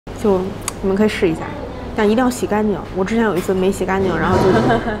就你们可以试一下，但一定要洗干净。我之前有一次没洗干净，然后就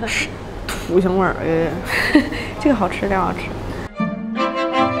是土腥味儿，这个好吃，这个好吃。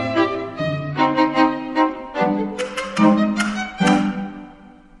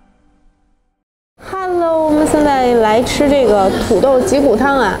Hello， 我们现在来吃这个土豆脊骨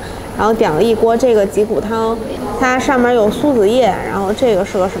汤啊，然后点了一锅这个脊骨汤，它上面有苏子叶，然后这个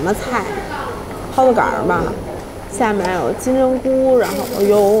是个什么菜？蒿子杆儿吧。下面有金针菇，然后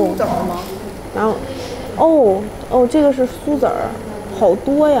苏子吗？然后，这个是苏子儿，好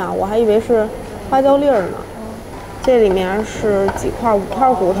多呀，我还以为是花椒粒儿呢。这里面是5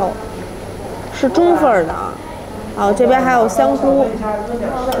块骨头，是中份的啊。然后这边还有香菇，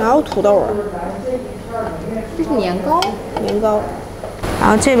然后土豆儿。这是年糕。年糕。然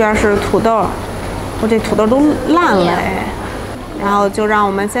后这边是土豆，我这土豆都烂了哎。然后就让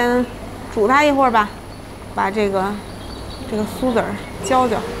我们先煮它一会儿吧。把这个苏子儿浇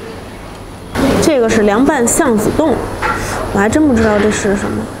浇。这个是凉拌橡子冻，我还真不知道这是什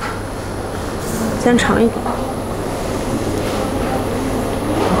么。先尝一口，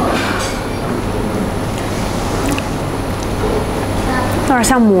有点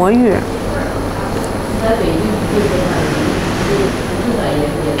像魔芋，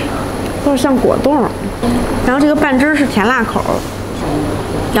有点像果冻。然后这个拌汁是甜辣口，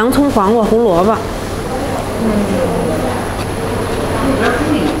洋葱、黄瓜、红萝卜。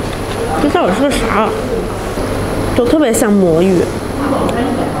这到底是个啥？就特别像魔芋。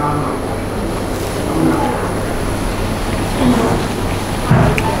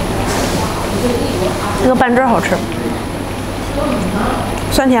这个拌汁好吃，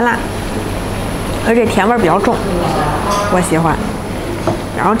酸甜辣，而且甜味比较重，我喜欢。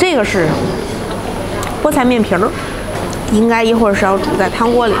然后这个是菠菜面皮儿，应该一会儿是要煮在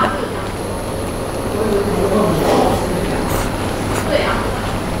汤锅里的。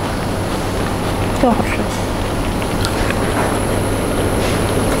这个好吃。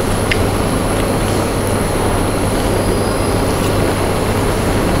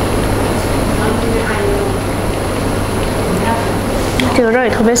这个汁儿也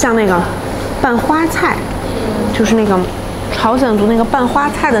特别像那个拌花菜，就是那个朝鲜族那个拌花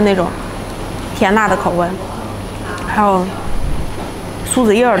菜的那种甜辣的口味，还有苏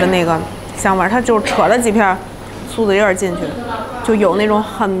子叶的那个香味，它就扯了几片苏子叶进去，就有那种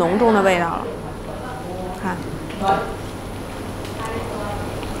很浓重的味道了。看，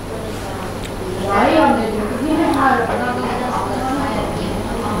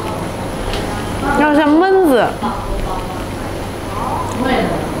有点像焖子，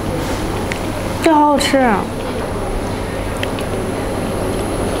这好好吃啊！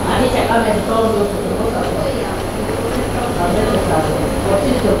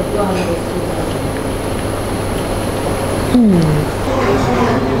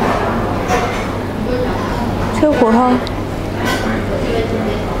这个骨头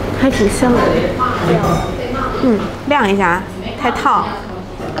还挺香的。晾一下，太烫，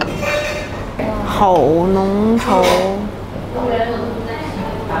好浓稠。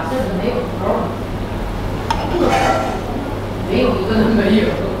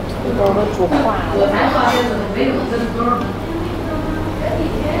土豆都煮化了。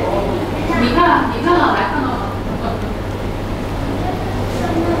你看到来看到吗？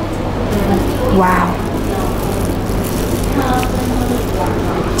哇，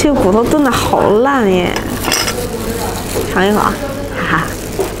这个骨头炖的好烂耶！尝一口啊，哈哈。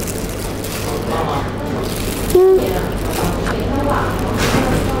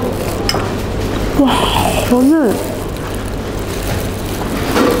哇，好嫩！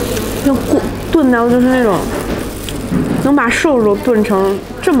就炖到就是那种能把瘦肉炖成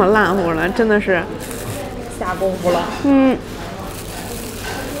这么烂乎了，真的是下功夫了。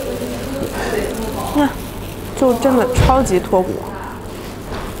那就真的超级脱骨。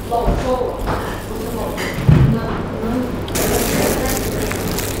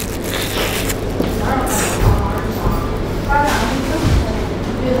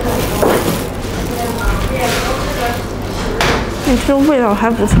这个味道还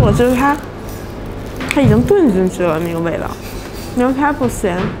不错，就是它已经炖进去了那个味道，然后它不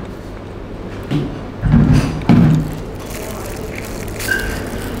咸。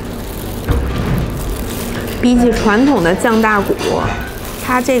比起传统的酱大骨，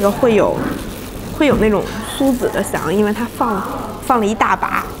它这个会有那种酥子的香，因为它放了一大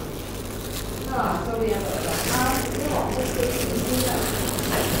把。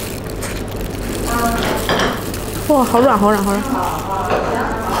哇，好软好软好软！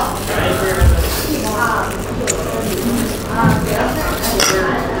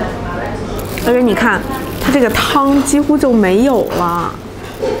而且你看，它这个汤几乎就没有了。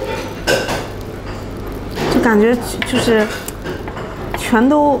感觉就是全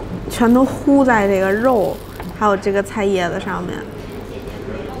都糊在这个肉还有这个菜叶子上面。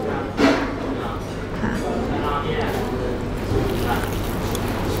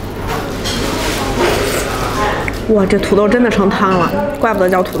看，哇，这土豆真的成汤了，怪不得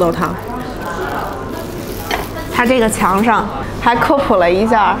叫土豆汤。它这个墙上还科普了一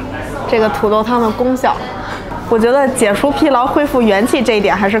下这个土豆汤的功效，我觉得解除疲劳、恢复元气这一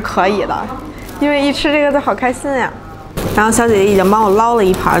点还是可以的，因为一吃这个就好开心呀。然后小姐姐已经帮我捞了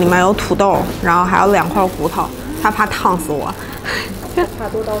一盘，里面有土豆，然后还有2块骨头，她怕烫死我。怕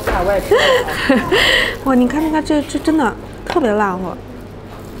多刀下外吃。哇，你看这真的特别烂乎。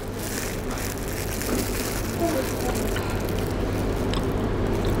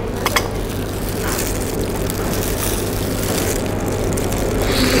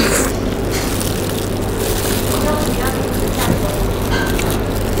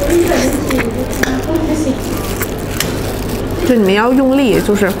就你们要用力，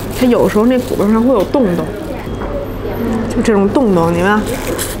就是它有时候那骨头上会有洞洞，就这种洞洞，你们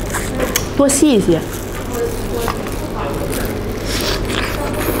多吸一吸。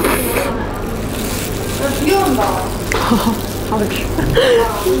不用吧，好吃。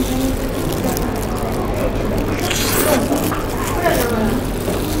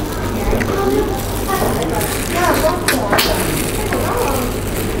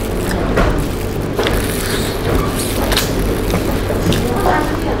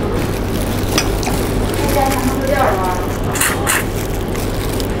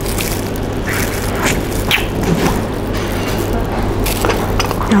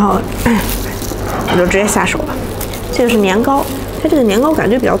然后我就直接下手了。这个是年糕，它这个年糕感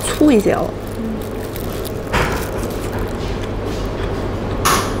觉比较粗一些哦。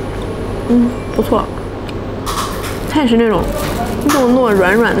不错。它也是那种糯糯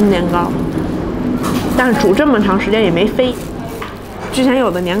软软的年糕，但是煮这么长时间也没飞。之前有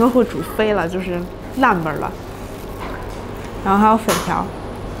的年糕会煮飞了，就是烂味了。然后还有粉条。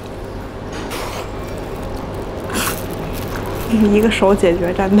一个手解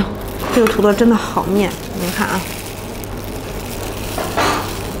决战斗，这个土豆真的好面，你们看啊，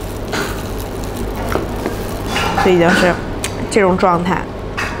这已经是这种状态。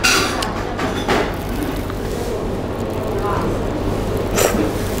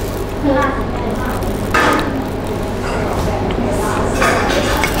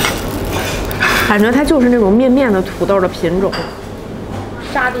感觉它就是那种面面的土豆的品种，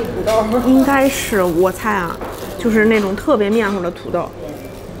沙地土豆应该是我猜啊。就是那种特别面糊的土豆。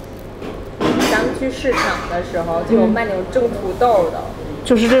咱们去市场的时候就有卖那种蒸土豆的，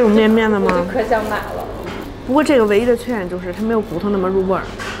就是这种面面的吗？我就可想买了。不过这个唯一的缺点就是它没有骨头那么入味儿，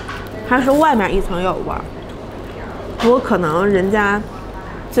它是外面一层有味儿。不过可能人家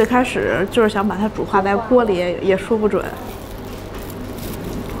最开始就是想把它煮化在锅里，也说不准。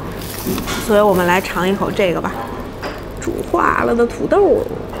所以我们来尝一口这个吧，煮化了的土豆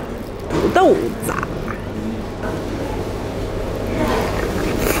子。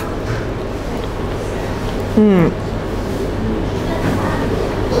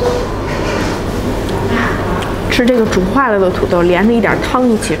吃这个煮坏了的土豆，连着一点汤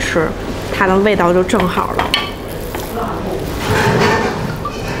一起吃，它的味道就正好了。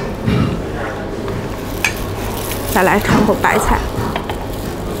再来尝口白菜，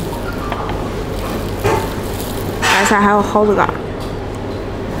白菜还有蒿子杆。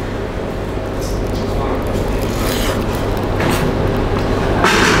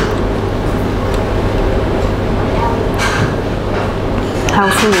还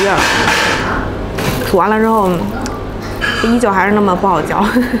有苏子叶儿，煮完了之后，依旧还是那么不好嚼。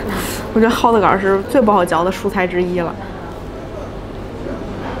我觉得蒿子杆是最不好嚼的蔬菜之一了。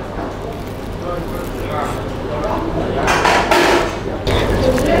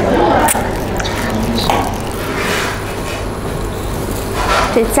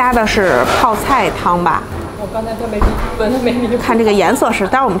这加的是泡菜汤吧？我刚才特别闻，没迷糊。看这个颜色是，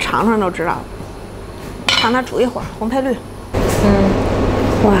待会儿我们尝尝就知道了。让它煮一会儿，红配绿。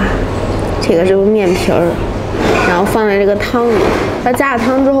哇，这个是个面皮儿，然后放在这个汤里，它加了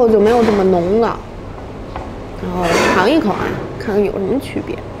汤之后就没有这么浓了。然后尝一口啊，看看有什么区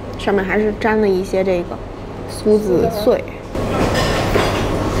别。上面还是沾了一些这个苏子碎。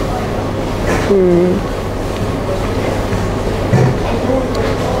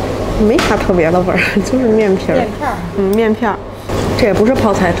没啥特别的味儿，就是面皮儿。面片儿。面片儿。这也不是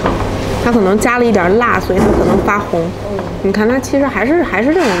泡菜汤。它可能加了一点辣，所以它可能发红。你看它其实还是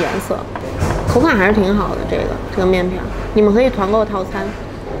这种颜色，口感还是挺好的。这个面片，你们可以团购套餐，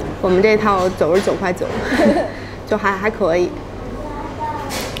我们这套99.9块，就还可以。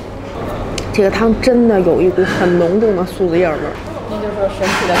这个汤真的有一股很浓重的苏子叶味儿。那就是神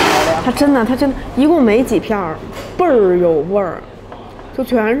奇的调料。它真的，一共没几片儿，倍儿有味儿，就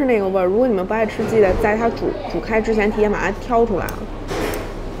全是那个味儿。如果你们不爱吃，记得在它煮开之前提前把它挑出来。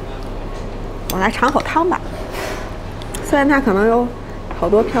我来尝口汤吧，虽然它可能有好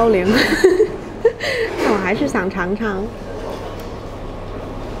多嘌呤，但我还是想尝尝。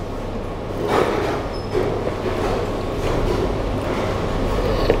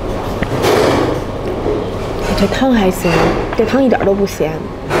这汤还行，这汤一点都不咸，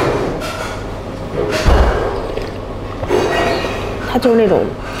它就是那种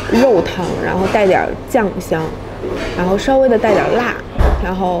肉汤，然后带点酱香，然后稍微的带点辣，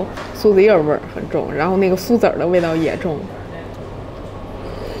然后苏子叶味儿很重，然后那个苏子儿的味道也重，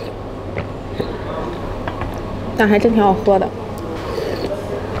但还真挺好喝的。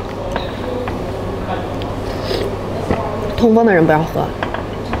痛风的人不要喝。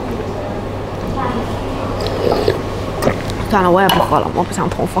算了，我也不喝了，我不想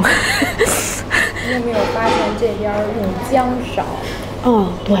痛风。你有没有发现这边用姜少？嗯，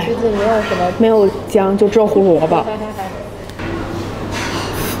对，最近没有什么，没有姜，就只有胡萝卜。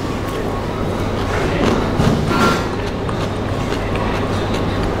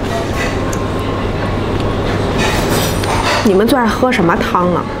你们最爱喝什么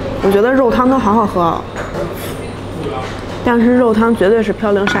汤啊？我觉得肉汤都好好喝，但是肉汤绝对是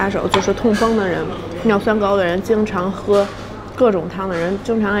嘌呤杀手，就是痛风的人、尿酸高的人、经常喝各种汤的人、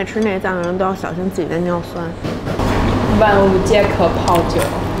经常爱吃内脏的人都要小心自己的尿酸。万物皆可泡酒。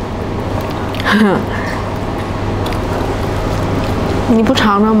你不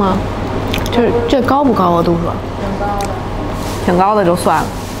尝尝吗？这高不高啊，度数？挺高的。挺高的就算了，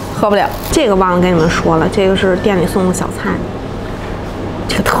喝不了。这个忘了跟你们说了，这个是店里送的小菜，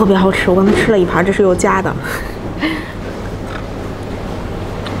这个特别好吃，我刚才吃了一盘，这是有加的。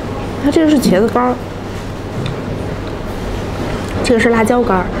它这个是茄子干儿，这个是辣椒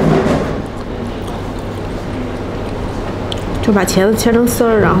干儿，就把茄子切成丝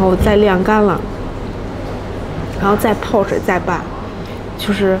儿，然后再晾干了，然后再泡水再拌。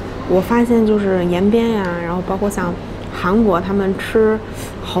就是我发现，就是延边呀，然后包括像韩国，他们吃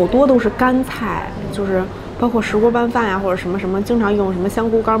好多都是干菜，就是包括石锅拌饭呀，或者什么什么，经常用什么香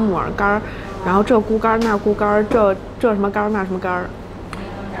菇干、木耳干，然后这菇干那菇干，这什么干那什么干。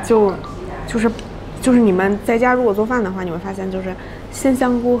就是你们在家如果做饭的话，你会发现就是鲜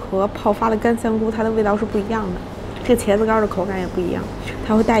香菇和泡发的干香菇，它的味道是不一样的。这个茄子干的口感也不一样，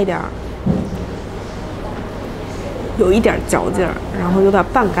它会带一点儿，有一点嚼劲儿，然后有点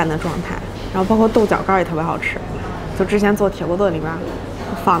半干的状态。然后包括豆角干也特别好吃，就之前做铁锅炖里边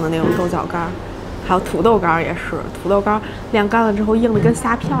放的那种豆角干。还有土豆干也是，土豆干晾干了之后硬的跟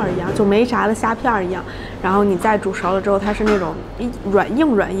虾片一样，就没炸的虾片一样。然后你再煮熟了之后，它是那种软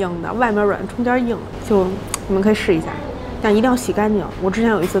硬的，外面软中间硬，就你们可以试一下，但一定要洗干净。我之前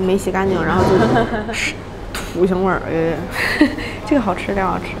有一次没洗干净，然后就是土腥味儿，这个好吃，这个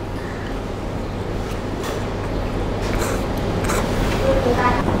好吃。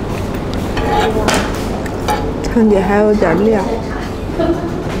汤底还有点亮。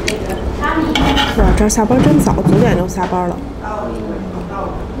哇，这下班真早，9点就下班了。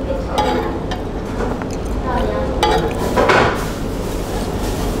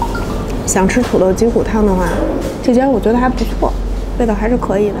想吃土豆脊骨汤的话，这家我觉得还不错，味道还是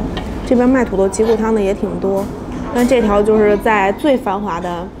可以的。这边卖土豆脊骨汤的也挺多，但这条就是在最繁华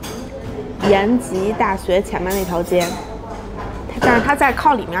的延吉大学前面那条街，但是它再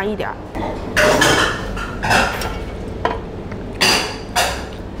靠里面一点。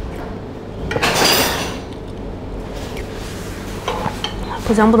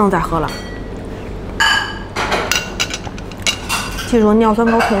不行，不能再喝了。记住，尿酸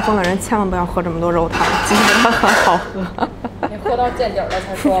高痛风的人千万不要喝这么多肉汤，即使它很好喝。你喝到见底了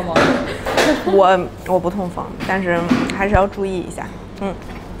才说吗？我不痛风，但是还是要注意一下。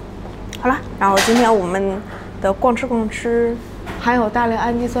好了，然后今天我们的逛吃，含有大量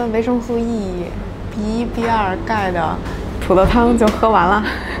氨基酸、维生素 E、B1、B2、钙的土豆汤就喝完了。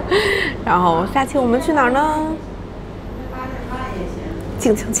然后下期我们去哪儿呢？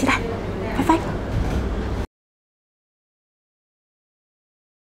敬请期待，拜拜。